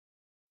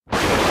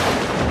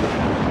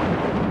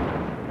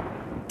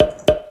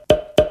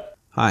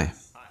Hi,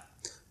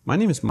 my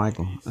name is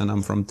Michael and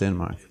I'm from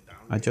Denmark.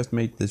 I just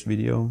made this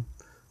video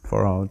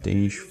for our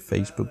Danish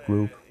Facebook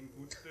group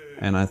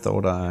and I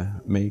thought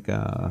I'd make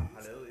a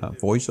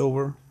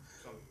voiceover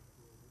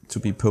to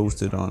be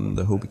posted on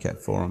the Hobie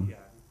forum.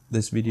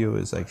 This video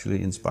is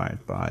actually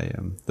inspired by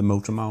the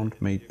motor mount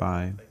made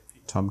by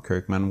Tom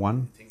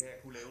Kirkman1.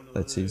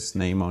 That's his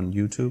name on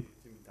YouTube.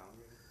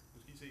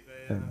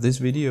 This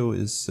video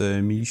is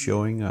me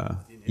showing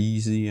a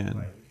easy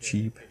and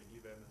cheap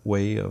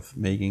way of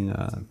making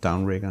a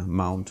downrigger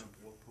mount,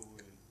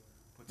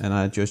 and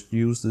I just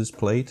use this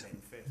plate.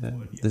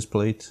 This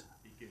plate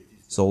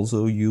is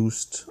also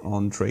used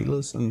on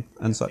trailers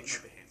and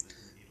such.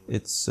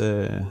 It's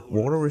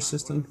water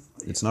resistant.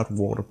 It's not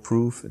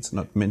waterproof. It's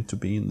not meant to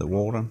be in the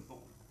water,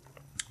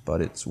 but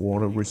it's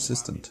water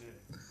resistant,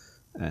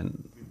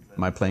 and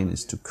my plan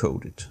is to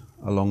coat it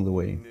along the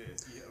way.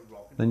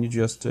 Then you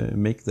just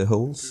make the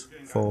holes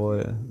for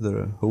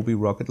the Hobie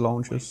rocket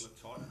launchers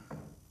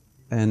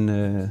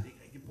and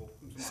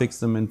fix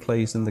them in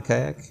place in the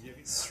kayak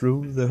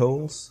through the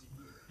holes,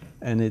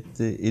 and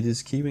it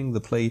is keeping the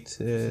plate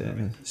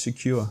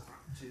secure.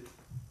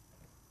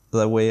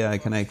 That way I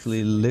can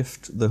actually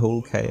lift the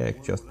whole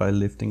kayak just by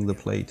lifting the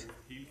plate.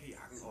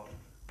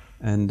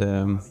 And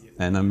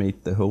I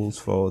made the holes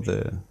for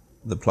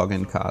the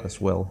plug-in card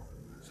as well.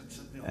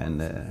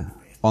 And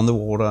on the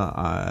water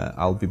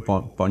I'll be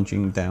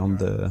bunching down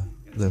the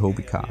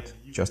Hobie card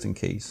just in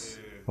case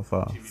of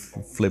a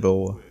flip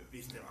over.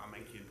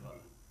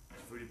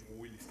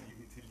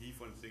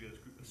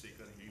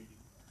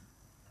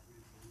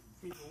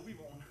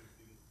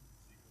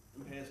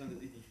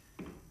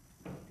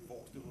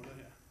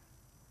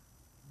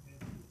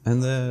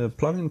 And the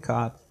plug-in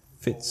card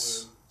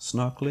fits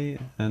snugly,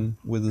 and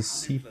with the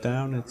seat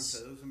down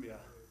it's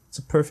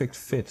a perfect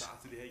fit.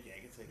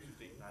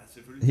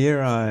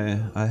 Here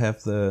I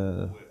have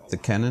the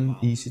Canon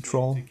Easy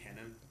Troll.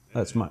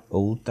 That's my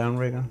old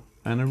downrigger,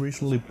 and I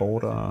recently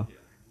bought a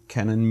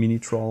Canon Mini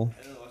Troll,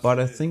 but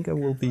I think I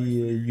will be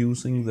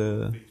using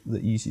the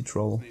Easy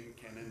Troll.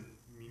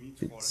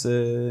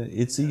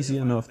 It's easy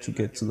enough to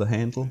get to the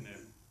handle.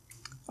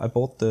 I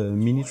bought the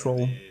Mini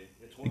Troll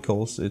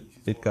because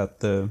it got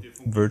the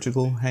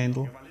vertical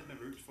handle,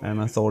 and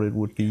I thought it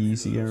would be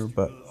easier,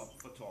 but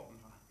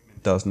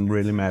it doesn't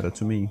really matter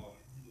to me.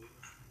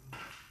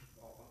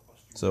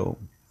 So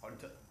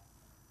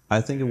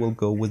I think I will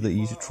go with the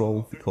Easy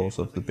Troll because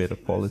of the better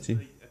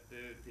quality.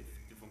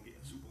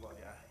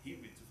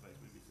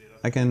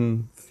 I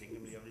can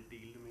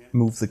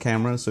move the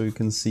camera so you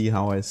can see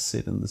how I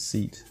sit in the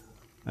seat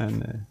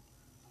and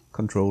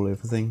control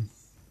everything.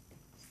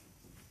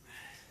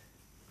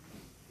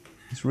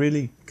 It's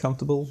really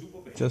comfortable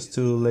just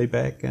to lay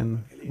back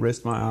and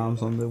rest my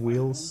arms on the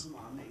wheels.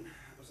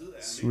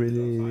 It's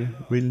really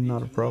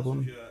not a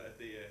problem.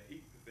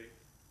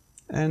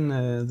 And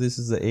this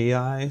is the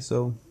AI,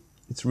 so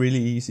it's really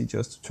easy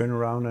just to turn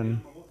around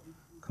and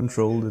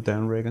control the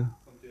downrigger.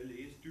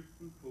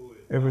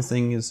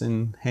 Everything is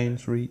in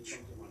hand's reach.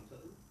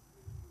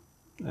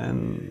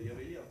 And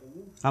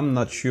I'm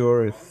not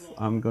sure if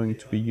I'm going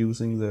to be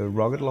using the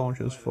rocket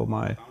launchers for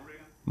my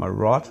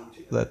rod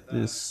that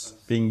is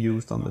being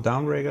used on the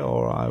downrigger,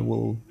 or I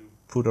will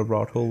put a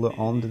rod holder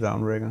on the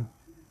downrigger.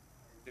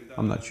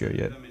 I'm not sure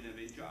yet.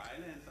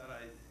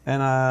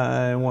 And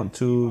I want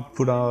to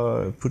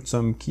put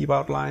some keep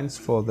out lines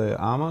for the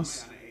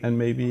armors, and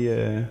maybe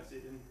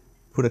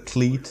put a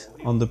cleat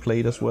on the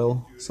plate as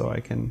well, so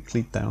I can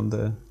cleat down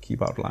the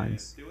keep out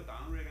lines.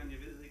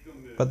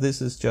 But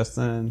this is just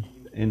an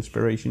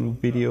inspiration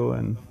video,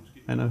 and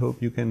I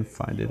hope you can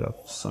find it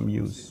of some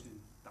use.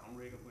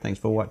 Thanks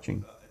for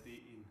watching.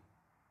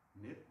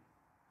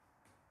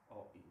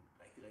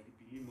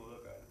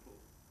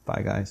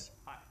 Bye guys.